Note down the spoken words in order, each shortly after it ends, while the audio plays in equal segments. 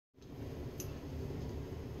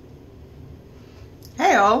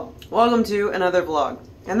Hey all, welcome to another vlog.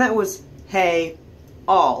 And that was hey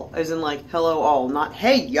all, as in like hello all, not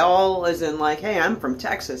hey y'all, as in like hey I'm from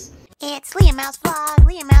Texas. It's LeahMouseVlog,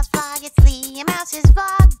 LeahMouseVlog, it's Leahmouse's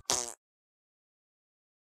vlog.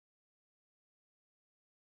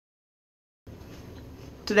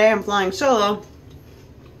 Today I'm flying solo,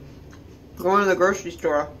 going to the grocery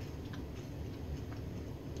store.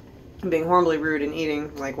 I'm being horribly rude and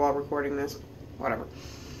eating like while recording this, whatever.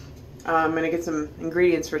 I'm gonna get some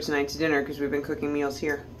ingredients for tonight's dinner because we've been cooking meals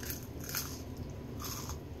here.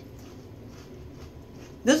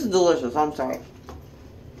 This is delicious, I'm sorry.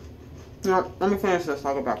 No, let me finish this,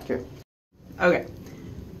 I'll go back to you. Okay,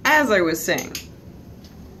 as I was saying,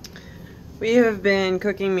 we have been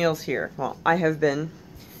cooking meals here. Well, I have been.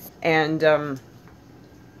 And,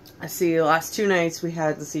 I see the last 2 nights we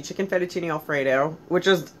had, chicken fettuccine alfredo, which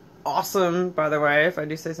is awesome, by the way, if I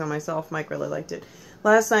do say so myself. Mike really liked it.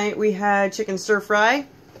 Last night we had chicken stir-fry,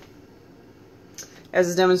 as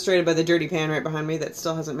is demonstrated by the dirty pan right behind me that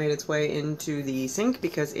still hasn't made its way into the sink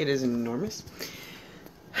because it is enormous.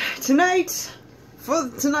 Tonight, for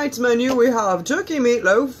tonight's menu, we have turkey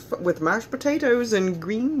meatloaf with mashed potatoes and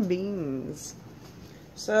green beans.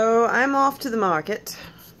 So I'm off to the market.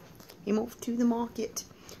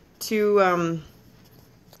 To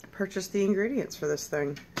purchase the ingredients for this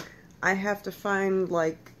thing. I have to find,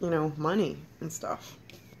 like, you know, money and stuff.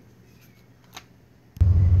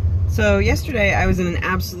 So yesterday I was in an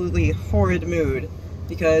absolutely horrid mood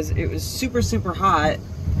because it was super, super hot.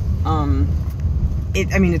 I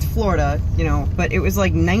mean, it's Florida, you know, but it was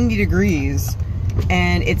like 90 degrees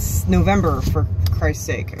and it's November, for Christ's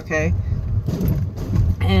sake, okay?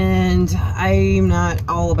 And I'm not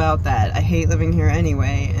all about that. I hate living here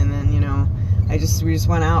anyway, and then, you know, we just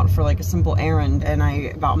went out for like a simple errand, and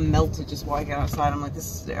I about melted just walking outside. I'm like,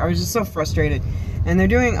 I was just so frustrated. And they're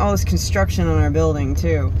doing all this construction on our building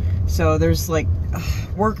too. So there's like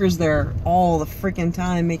workers there all the freaking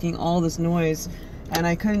time making all this noise. And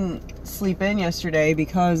I couldn't sleep in yesterday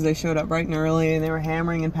because they showed up bright and early and they were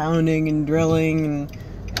hammering and pounding and drilling and,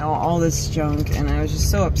 you know, all this junk. And I was just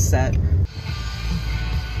so upset.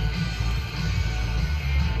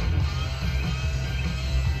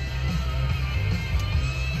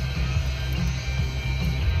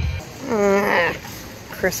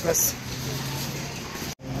 Christmas.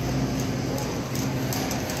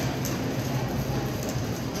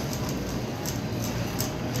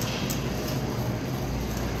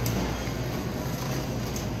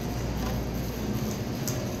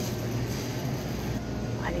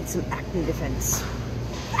 I need some acne defense.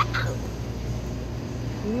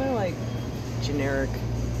 Isn't there like generic?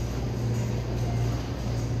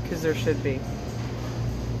 Because there should be.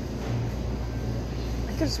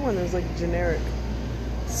 I could have sworn there's like generic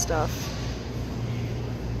stuff.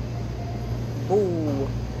 Oh,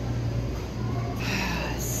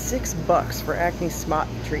 $6 for acne spot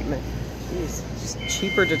treatment. Jeez, it's just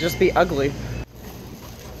cheaper to just be ugly.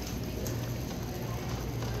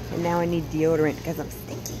 And now I need deodorant because I'm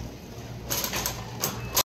stinky.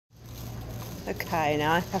 Okay,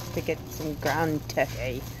 now I have to get some ground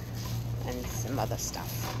turkey and some other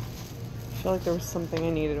stuff. I feel like there was something I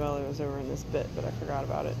needed while I was over in this bit, but I forgot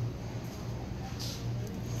about it.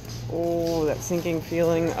 Oh, that sinking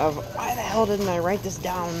feeling of, why the hell didn't I write this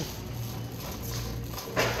down?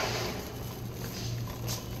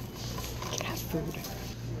 Cat food.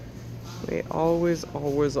 We always,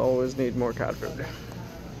 always, always need more cat food.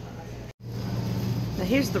 Now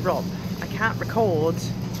here's the rub. I can't record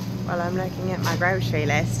while I'm looking at my grocery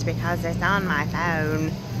list because it's on my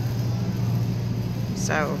phone.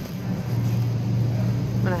 So,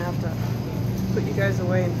 I'm gonna have to put you guys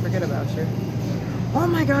away and forget about you. Oh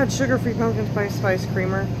my god, sugar-free pumpkin spice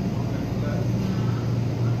creamer.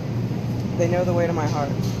 They know the way to my heart.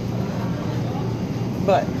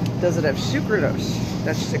 But, does it have sucralose?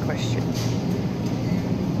 That's the question.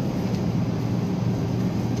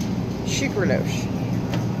 Sucralose.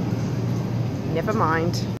 Never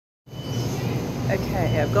mind.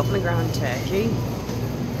 Okay, I've got my ground turkey.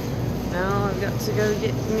 Now I've got to go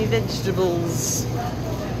get me vegetables.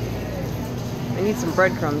 I need some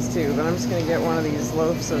breadcrumbs too, but I'm just gonna get one of these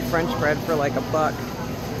loaves of French bread for like $1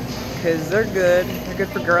 because they're good. They're good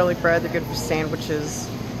for garlic bread. They're good for sandwiches.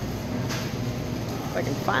 If I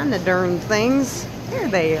can find the darn things. There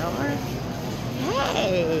they are.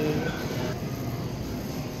 Hey!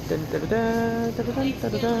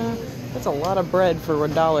 That's a lot of bread for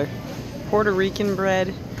 $1. Puerto Rican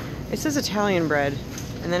bread. It says Italian bread,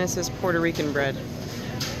 and then it says Puerto Rican bread.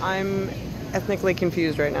 I'm ethnically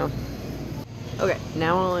confused right now. Okay,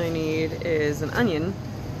 now all I need is an onion,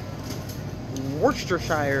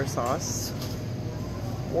 Wor-Chester-Shire sauce,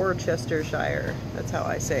 Wor-Chester-Shire. That's how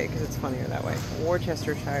I say it because it's funnier that way.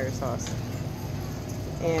 Wor-Chester-Shire sauce.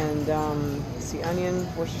 And, see, onion,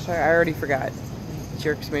 Worcestershire, I already forgot.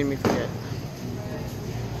 Jerks made me forget.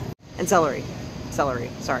 And celery. Celery.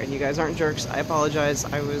 Sorry, you guys aren't jerks. I apologize.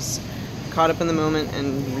 I was caught up in the moment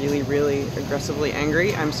and really, really aggressively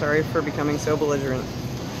angry. I'm sorry for becoming so belligerent.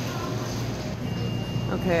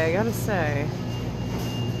 Okay, I gotta say,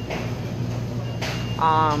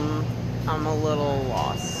 I'm a little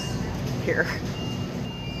lost here.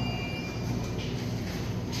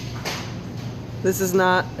 This is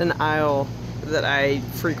not an aisle that I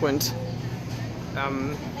frequent.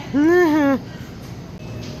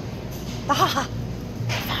 Ah,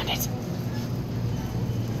 I found it.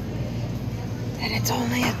 And it's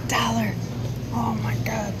only $1. Oh my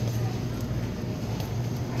god.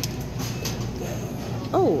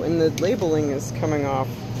 Oh, and the labeling is coming off.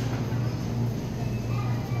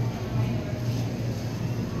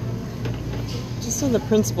 Just on the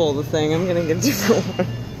principle of the thing, I'm gonna get a different one.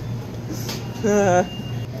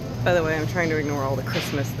 By the way, I'm trying to ignore all the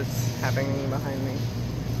Christmas that's happening behind me.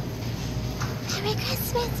 Merry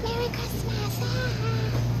Christmas, Merry Christmas. Ah.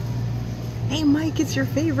 Hey Mike, it's your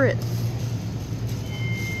favorite.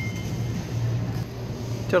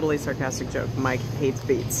 Totally sarcastic joke. Mike hates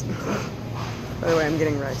beets. By the way, I'm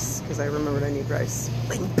getting rice because I remembered I need rice.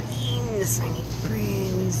 Like beans. I need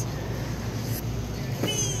beans.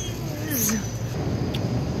 Beans.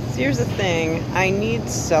 So here's the thing. I need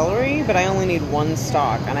celery, but I only need one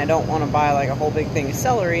stalk, and I don't want to buy like a whole big thing of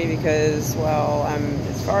celery because, well,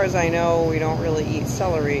 as far as I know, we don't really eat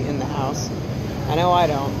celery in the house. I know I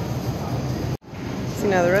don't. See,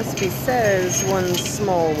 now the recipe says 1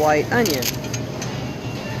 small white onion.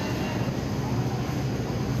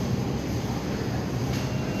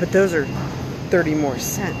 But those are 30 more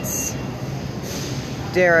cents.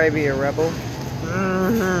 Dare I be a rebel?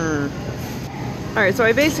 Alright, so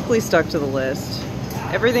I basically stuck to the list.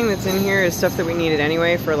 Everything that's in here is stuff that we needed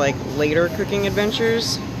anyway for like later cooking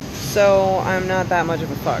adventures. So I'm not that much of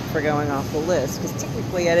a fuck for going off the list, because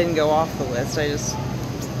technically I didn't go off the list, I just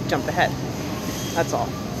jumped ahead. That's all.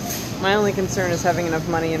 My only concern is having enough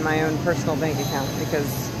money in my own personal bank account,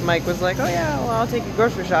 because Mike was like, oh yeah, well I'll take you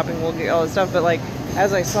grocery shopping, we'll get all this stuff, but like,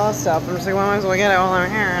 as I saw stuff, I'm just like, well, I might as well get it while I'm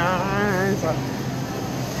here. So,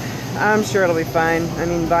 I'm sure it'll be fine. I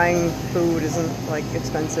mean, buying food isn't, like,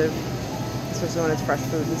 expensive, especially when it's fresh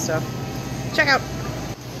food and stuff. Check out!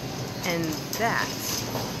 And that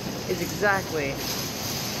is exactly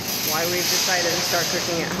why we've decided to start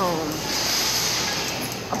cooking at home.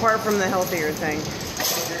 Apart from the healthier thing.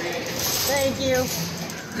 Thank you!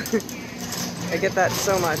 I get that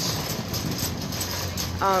so much.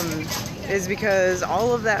 Is because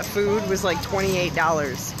all of that food was like $28.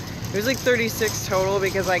 It was like $36 total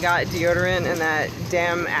because I got deodorant and that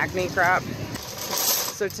damn acne crap.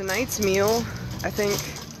 So tonight's meal, I think,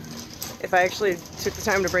 if I actually took the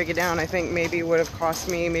time to break it down, I think maybe would have cost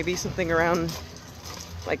me maybe something around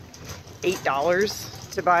like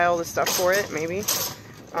 $8 to buy all the stuff for it, maybe.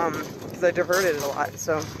 Because I diverted it a lot,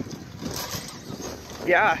 so.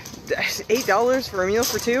 Yeah, $8 for a meal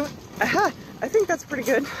for two? Aha, I think that's pretty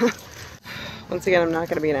good. Once again, I'm not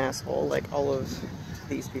going to be an asshole like all of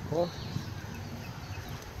these people.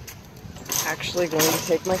 I'm actually going to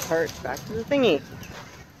take my cart back to the thingy.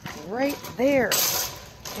 Right there.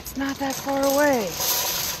 It's not that far away.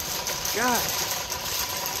 God.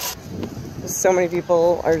 So many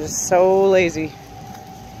people are just so lazy.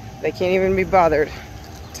 They can't even be bothered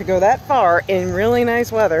to go that far in really nice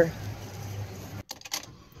weather.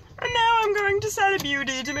 And now I'm going to Sally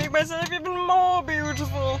Beauty to make myself even more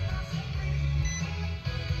beautiful.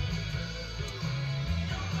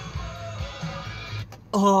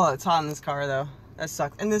 Oh, it's hot in this car though. That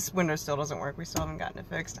sucks. And this window still doesn't work. We still haven't gotten it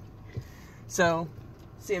fixed. So,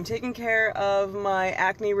 see, I'm taking care of my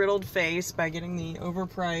acne-riddled face by getting the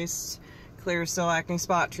overpriced Clear Still Acne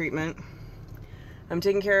Spot treatment. I'm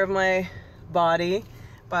taking care of my body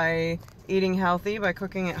by eating healthy, by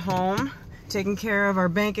cooking at home. Taking care of our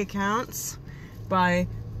bank accounts by,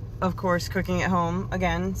 of course, cooking at home.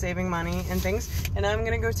 Again, saving money and things. And I'm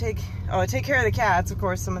gonna go take care of the cats. Of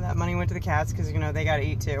course, some of that money went to the cats because, you know, they gotta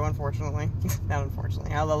eat too, unfortunately. Not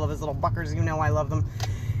unfortunately. I love his little buckers. You know I love them.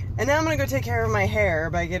 And now I'm gonna go take care of my hair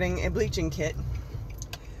by getting a bleaching kit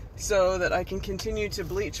so that I can continue to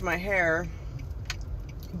bleach my hair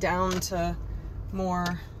down to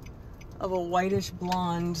more of a whitish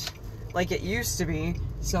blonde like it used to be,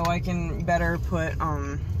 so I can better put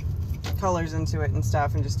colors into it and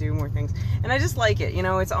stuff and just do more things. And I just like it, you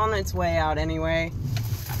know, it's on its way out anyway.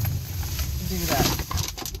 Do that.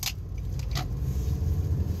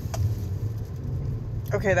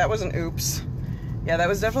 Okay, that was an oops. Yeah, that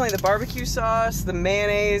was definitely the barbecue sauce, the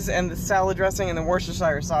mayonnaise, and the salad dressing, and the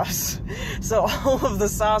Worcestershire sauce. So all of the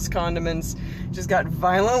sauce condiments just got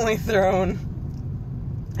violently thrown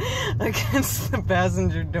against the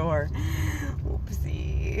passenger door.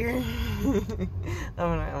 Oopsie. I'm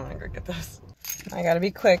gonna go get this. I gotta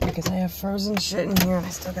be quick because I have frozen shit in here and I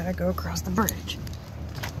still gotta go across the bridge.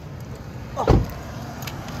 Oh.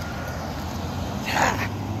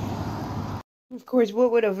 Of course,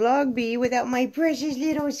 what would a vlog be without my precious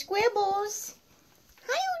little squibbles?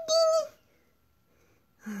 Hi,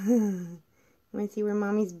 Odie. Wanna see where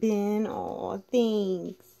Mommy's been? Oh,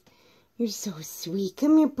 thanks. You're so sweet.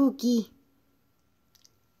 Come here, Pookie.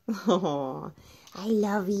 Oh, I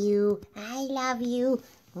love you. I love you.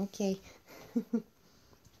 Okay.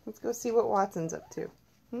 Let's go see what Watson's up to.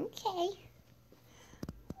 Okay.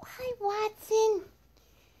 Hi, Watson.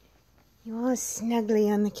 You're all snuggly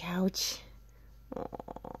on the couch.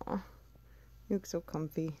 Aww, you look so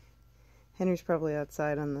comfy. Henry's probably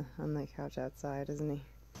outside on the couch outside, isn't he?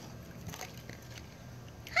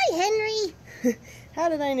 Hi, Henry. How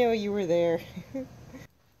did I know you were there?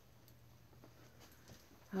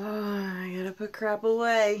 Oh, I gotta put crap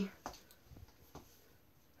away.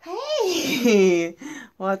 Hey,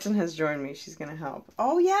 Watson has joined me. She's gonna help.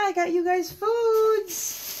 Oh yeah, I got you guys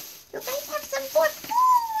foods. You guys have some more foods.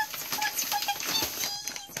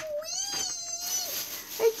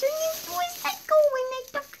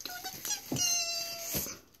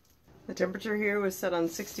 The temperature here was set on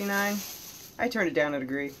 69. I turned it down a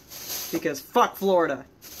degree because fuck Florida.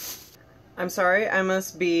 I'm sorry, I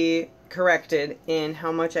must be corrected in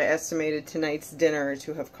how much I estimated tonight's dinner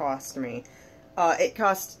to have cost me. It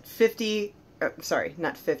cost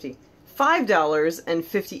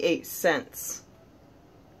 $5.58.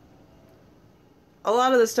 A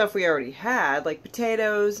lot of the stuff we already had, like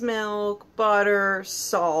potatoes, milk, butter,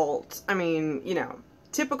 salt. I mean, you know,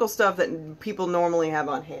 typical stuff that people normally have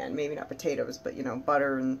on hand. Maybe not potatoes, but, you know,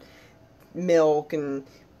 butter and milk and,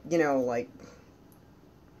 you know, like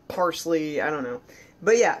parsley, I don't know.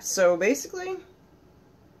 But yeah, so basically,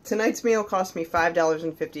 tonight's meal cost me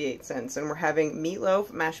 $5.58, and we're having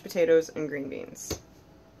meatloaf, mashed potatoes, and green beans.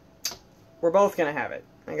 We're both gonna have it.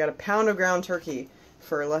 I got a pound of ground turkey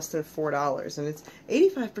for less than $4, and it's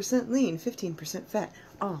 85% lean, 15% fat.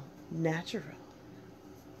 All natural.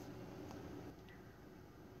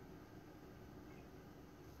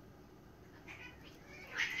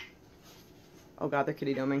 Oh god, they're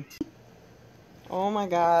kitty doming. Oh my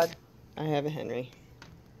god, I have a Henry.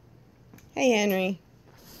 Hey Henry.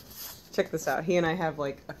 Check this out. He and I have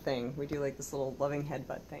like a thing. We do like this little loving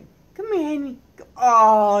headbutt thing. Come here, Henry.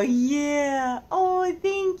 Oh yeah. Oh,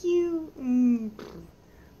 thank you.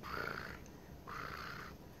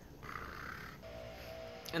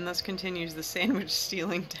 And thus continues the sandwich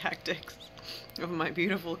stealing tactics of my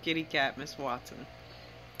beautiful kitty cat, Miss Watson.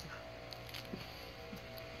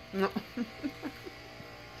 No.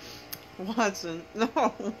 Watson.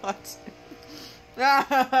 No, Watson.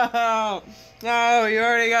 No! No, you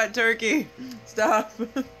already got turkey. Stop.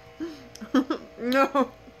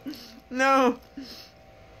 No. No.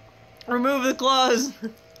 Remove the claws.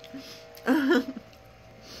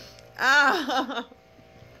 Ah!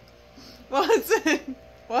 Watson!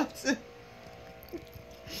 Watson!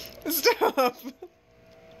 Stop!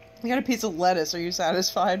 I got a piece of lettuce. Are you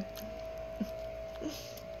satisfied?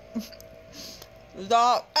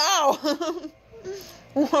 Stop! Ow!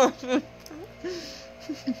 Watson!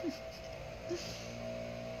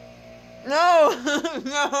 No!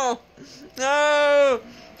 No! No! No!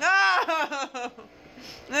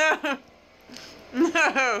 No!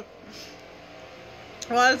 No!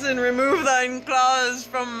 Watson, remove thine claws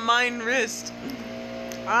from mine wrist.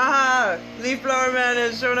 Ah! Leaf Blower Man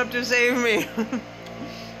has shown up to save me. Oh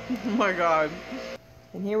my god.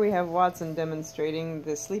 And here we have Watson demonstrating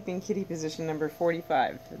the sleeping kitty position number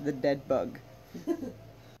 45, the dead bug.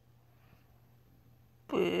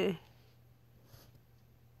 Bleh.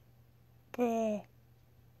 Bleh.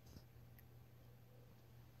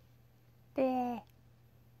 Bleh.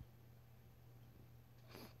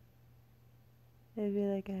 I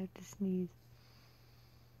feel like I have to sneeze.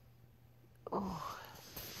 Oh.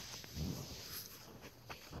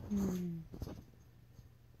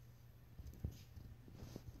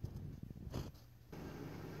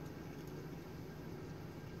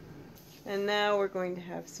 And now we're going to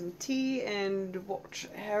have some tea and watch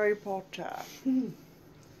Harry Potter. Harry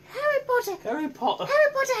Potter! Harry Potter!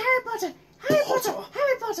 Harry Potter! Harry Potter! Harry Potter!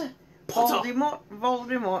 Harry Potter! Potter! Voldemort!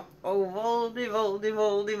 Voldemort! Oh, Voldemort!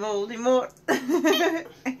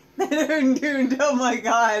 Oh my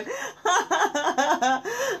god!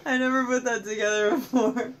 I never put that together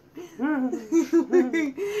before.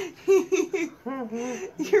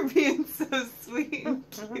 You're being so sweet and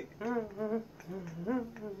cute.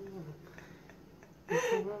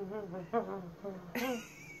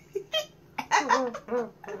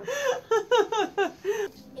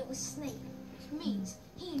 It was Snape, which means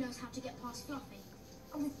he knows how to get past Fluffy.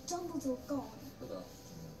 And with Dumbledore gone...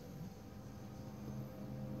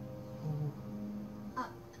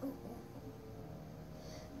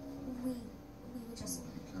 we were just...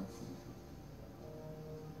 Be careful.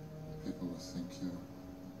 People will think you're...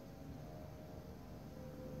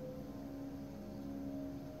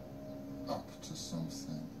 up to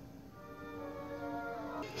something.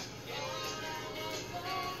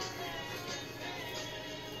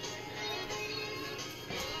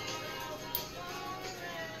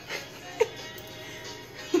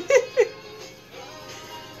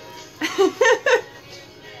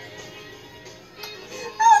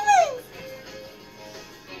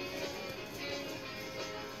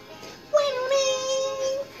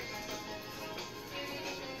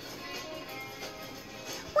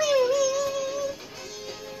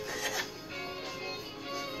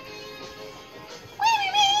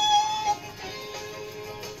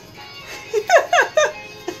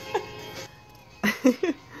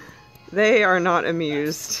 They are not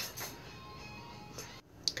amused.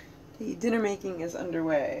 The dinner making is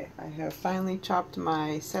underway. I have finally chopped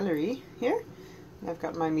my celery here. I've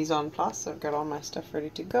got my mise en place. I've got all my stuff ready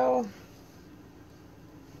to go.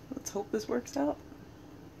 Let's hope this works out.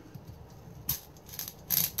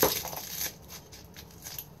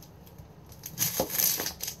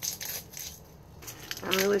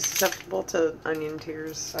 I'm really susceptible to onion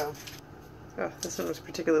tears, so... Oh, this one was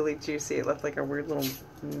particularly juicy. It left like a weird little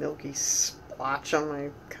milky splotch on my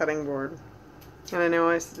cutting board. And I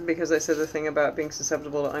know because I said the thing about being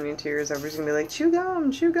susceptible to onion tears, everybody's gonna be like, chew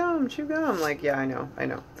gum, chew gum, chew gum. Like, yeah, I know.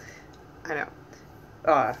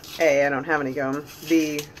 A, I don't have any gum.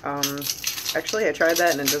 B, actually I tried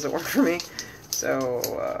that and it doesn't work for me. So,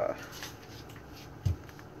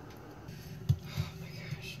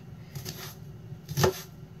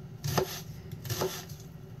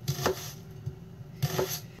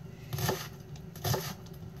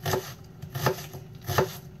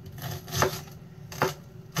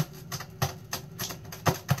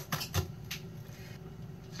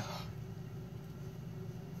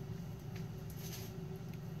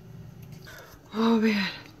 oh man,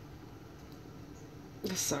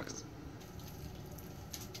 this sucks.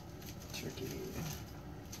 Tricky.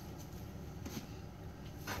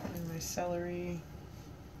 And my celery,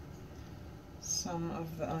 some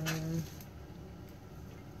of the onion.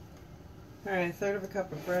 Alright, 1/3 of a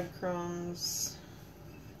cup of breadcrumbs.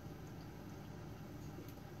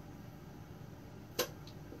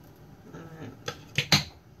 Alright.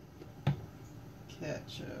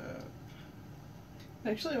 Ketchup. It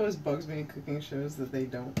actually always bugs me in cooking shows that they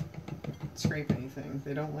don't scrape anything.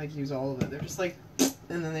 They don't like use all of it. They're just like,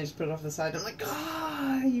 and then they just put it off the side. I'm like,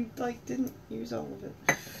 ah, you like didn't use all of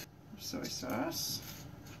it. Soy sauce.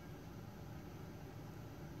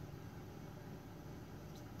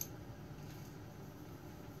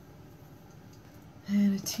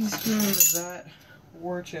 And a teaspoon of that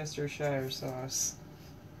Wor-Chester-Shire sauce.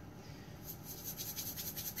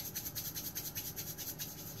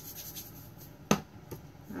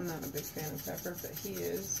 I'm not a big fan of pepper, but he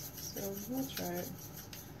is, so we'll try it.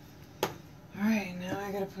 Alright, now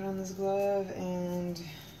I gotta put on this glove and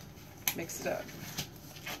mix it up.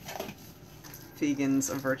 Vegans,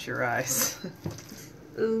 avert your eyes.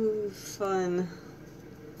 Ooh, fun.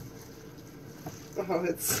 Oh,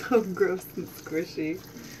 it's so gross and squishy.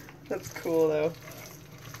 That's cool though.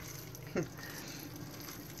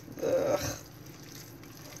 Ugh.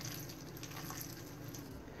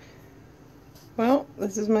 Well,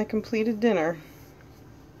 this is my completed dinner.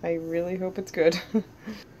 I really hope it's good.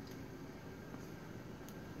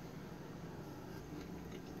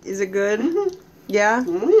 Is it good? Mm-hmm. Yeah?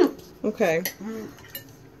 Mm-hmm. Okay.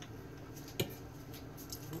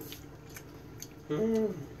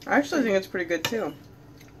 Mm. I actually think it's pretty good too.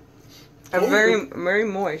 Very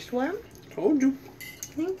moist. What? Told you.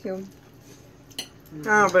 Thank you. Mm-hmm.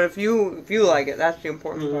 Oh, but if you like it, that's the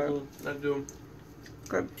important part. I do.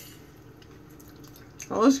 Good.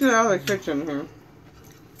 Well, let's get out of the kitchen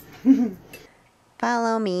here.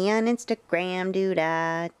 Follow me on Instagram,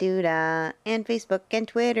 doo-dah, and Facebook and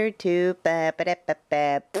Twitter too.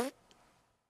 Ba-ba-da-ba-ba.